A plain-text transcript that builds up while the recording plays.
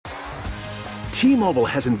T-Mobile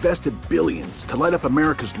has invested billions to light up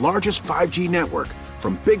America's largest 5G network,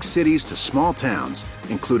 from big cities to small towns,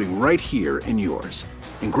 including right here in yours.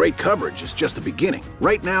 And great coverage is just the beginning.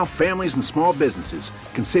 Right now, families and small businesses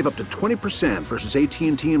can save up to 20% versus AT&T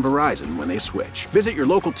and Verizon when they switch. Visit your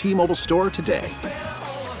local T-Mobile store today.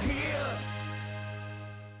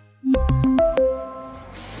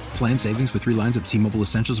 Plan savings with 3 lines of T-Mobile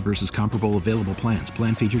Essentials versus comparable available plans.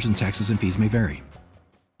 Plan features and taxes and fees may vary.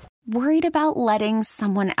 Worried about letting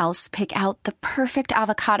someone else pick out the perfect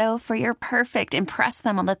avocado for your perfect impress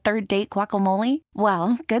them on the third date guacamole?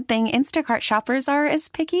 Well, good thing Instacart shoppers are as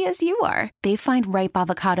picky as you are. They find ripe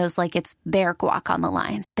avocados like it's their guac on the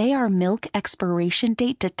line. They are milk expiration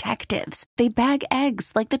date detectives. They bag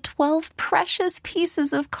eggs like the 12 precious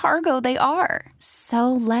pieces of cargo they are.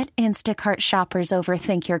 So let Instacart shoppers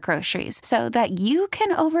overthink your groceries so that you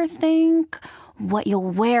can overthink what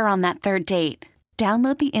you'll wear on that third date.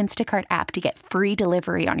 Download the Instacart app to get free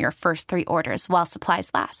delivery on your first 3 orders while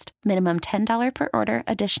supplies last. Minimum $10 per order.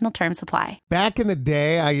 Additional terms apply. Back in the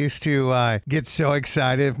day, I used to get so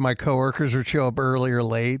excited if my coworkers would show up early or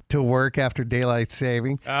late to work after daylight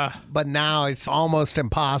saving. But now it's almost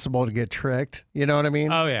impossible to get tricked. You know what I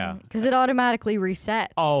mean? Oh, yeah. Because it automatically resets.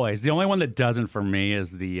 Always. The only one that doesn't for me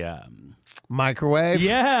is the... Microwave?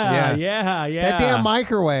 Yeah. That damn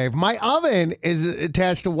microwave. My oven is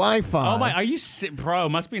attached to Wi-Fi. Oh, my. Are you... Bro,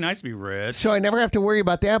 must be nice to be rich. So I never have to worry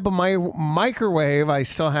about that, but my microwave I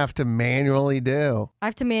still have to manually do. I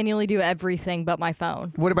have to manually do everything but my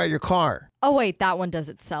phone. What about your car? Oh, wait, that one does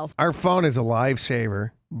itself. Our phone is a lifesaver,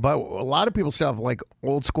 but a lot of people still have like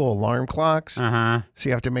old school alarm clocks. So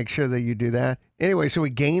you have to make sure that you do that. Anyway, so we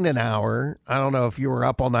gained an hour. I don't know if you were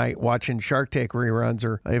up all night watching Shark Tank reruns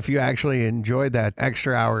or if you actually enjoyed that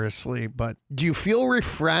extra hour of sleep. But do you feel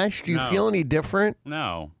refreshed? Do you feel any different?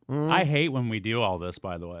 No. I hate when we do all this,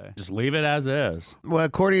 by the way. Just leave it as is. Well,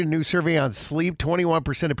 according to a new survey on sleep,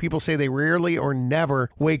 21% of people say they rarely or never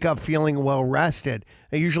wake up feeling well rested.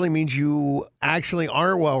 It usually means you actually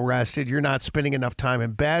aren't well rested. You're not spending enough time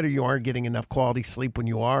in bed, or you aren't getting enough quality sleep when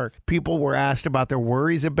you are. People were asked about their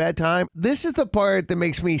worries at bedtime. This is the part that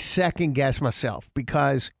makes me second guess myself,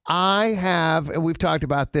 because I have, and we've talked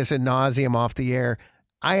about this ad nauseum off the air,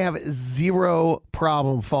 I have zero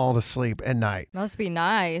problem falling asleep at night. Must be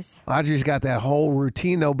nice. Audrey's got that whole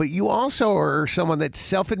routine, though. But you also are someone that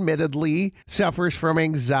self-admittedly suffers from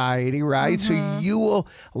anxiety, right? So you will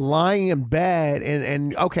lie in bed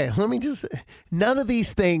and okay, let me just, none of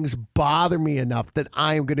these things bother me enough that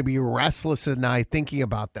I am going to be restless at night thinking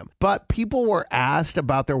about them. But people were asked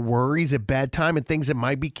about their worries at bedtime and things that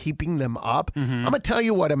might be keeping them up. I'm going to tell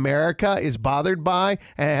you what America is bothered by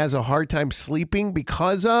and has a hard time sleeping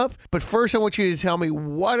because of. But first, I want you to tell me,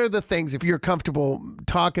 what are the things, if you're comfortable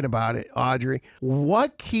talking about it, Audrey,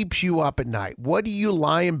 what keeps you up at night? What do you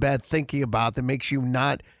lie in bed thinking about that makes you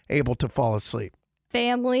not able to fall asleep?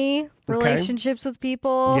 Family, relationships with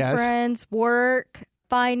people, friends, work,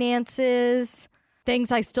 finances,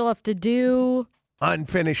 things I still have to do.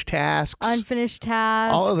 Unfinished tasks.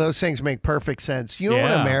 All of those things make perfect sense. You know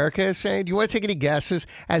what America is saying? Do you want to take any guesses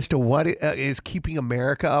as to what is keeping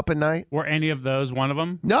America up at night? Were any of those one of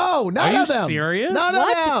them? No, none of them. Are you serious? None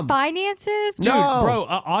of them. Finances? Dude, bro,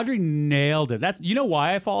 Audrey nailed it. You know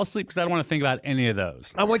why I fall asleep? Because I don't want to think about any of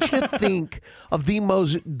those. I want you to think of the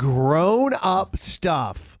most grown-up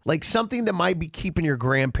stuff, like something that might be keeping your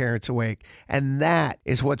grandparents awake, and that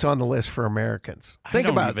is what's on the list for Americans. Think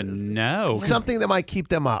about it. I don't even know. Something that might keep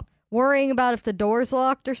them up. Worrying about if the door's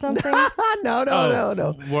locked or something?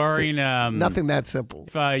 No. Worrying. Nothing that simple.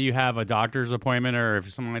 If you have a doctor's appointment or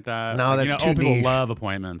if something like that. No, that's too people niche. love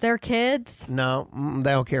appointments. Their kids? No,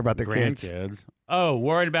 they don't care about their kids. Grandkids. Oh,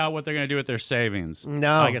 worried about what they're going to do with their savings.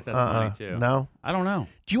 No. I guess that's money too. No. I don't know.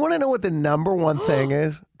 Do you want to know what the number one thing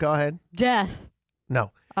is? Go ahead. Death.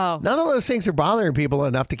 No. Oh. None of those things are bothering people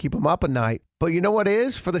enough to keep them up at night. But you know what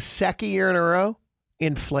is? For the second year in a row?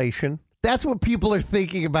 Inflation. That's what people are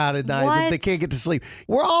thinking about at night, that they can't get to sleep.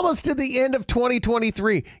 We're almost to the end of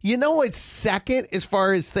 2023. You know what's second as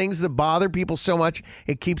far as things that bother people so much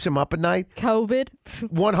it keeps them up at night? COVID.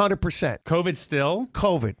 100%. COVID still?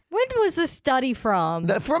 COVID. When was this study from?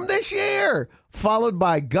 From this year. Followed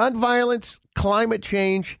by gun violence, climate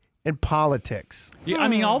change, and politics. Yeah, I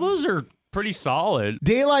mean, all those are pretty solid.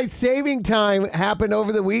 Daylight saving time happened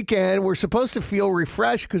over the weekend. We're supposed to feel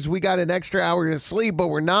refreshed because we got an extra hour of sleep, but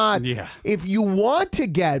we're not. Yeah. If you want to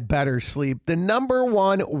get better sleep, the number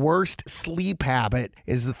one worst sleep habit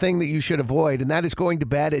is the thing that you should avoid, and that is going to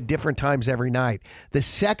bed at different times every night. The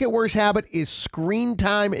second worst habit is screen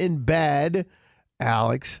time in bed.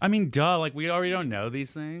 Alex. I mean, duh. Like, we already don't know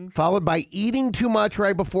these things. Followed by eating too much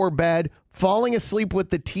right before bed, falling asleep with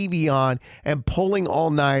the TV on, and pulling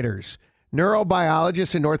all-nighters.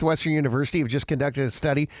 Neurobiologists at Northwestern University have just conducted a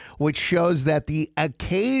study which shows that the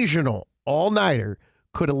occasional all-nighter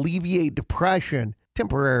could alleviate depression,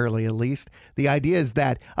 temporarily at least. The idea is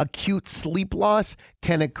that acute sleep loss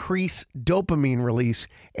can increase dopamine release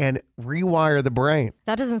and rewire the brain.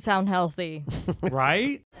 That doesn't sound healthy.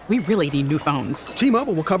 Right? We really need new phones.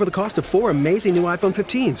 T-Mobile will cover the cost of 4 amazing new iPhone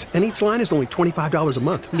 15s, and each line is only $25 a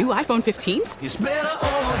month. New iPhone 15s? It's better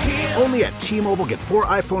over here. Only at T-Mobile, get 4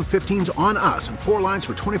 iPhone 15s on us and 4 lines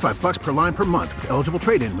for $25 per line per month with eligible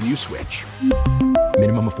trade-in when you switch.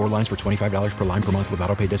 Minimum of 4 lines for $25 per line per month with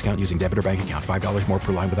autopay discount using debit or bank account. $5 more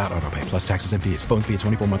per line without autopay, plus taxes and fees. Phone fee at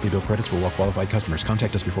 24 monthly bill credits for well-qualified customers.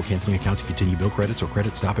 Contact us before canceling account to continue bill credits or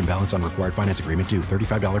credit stop and balance on required finance agreement due.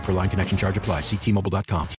 $35 per line connection charge applies. See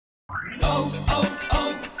T-Mobile.com.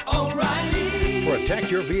 O'Reilly.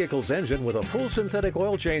 Protect your vehicle's engine with a full synthetic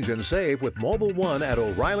oil change and save with Mobil 1 at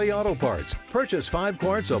O'Reilly Auto Parts. Purchase 5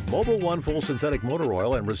 quarts of Mobil 1 full synthetic motor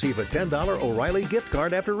oil and receive a $10 O'Reilly gift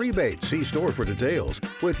card after rebate. See store for details.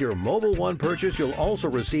 With your Mobil 1 purchase, you'll also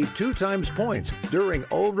receive 2 times points during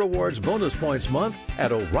O Rewards Bonus Points Month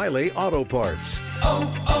at O'Reilly Auto Parts.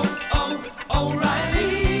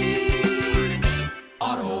 O'Reilly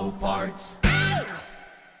Auto Parts.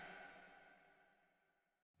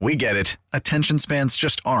 We get it. Attention spans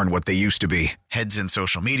just aren't what they used to be. Heads in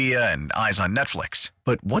social media and eyes on Netflix.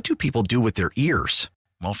 But what do people do with their ears?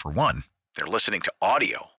 Well, for one, they're listening to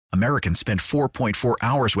audio. Americans spend 4.4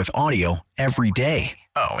 hours with audio every day.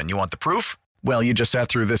 Oh, and you want the proof? Well, you just sat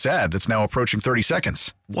through this ad that's now approaching 30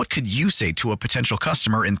 seconds. What could you say to a potential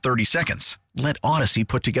customer in 30 seconds? Let Odyssey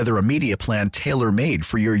put together a media plan tailor-made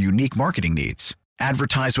for your unique marketing needs.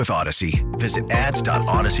 Advertise with Odyssey. Visit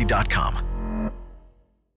ads.odyssey.com.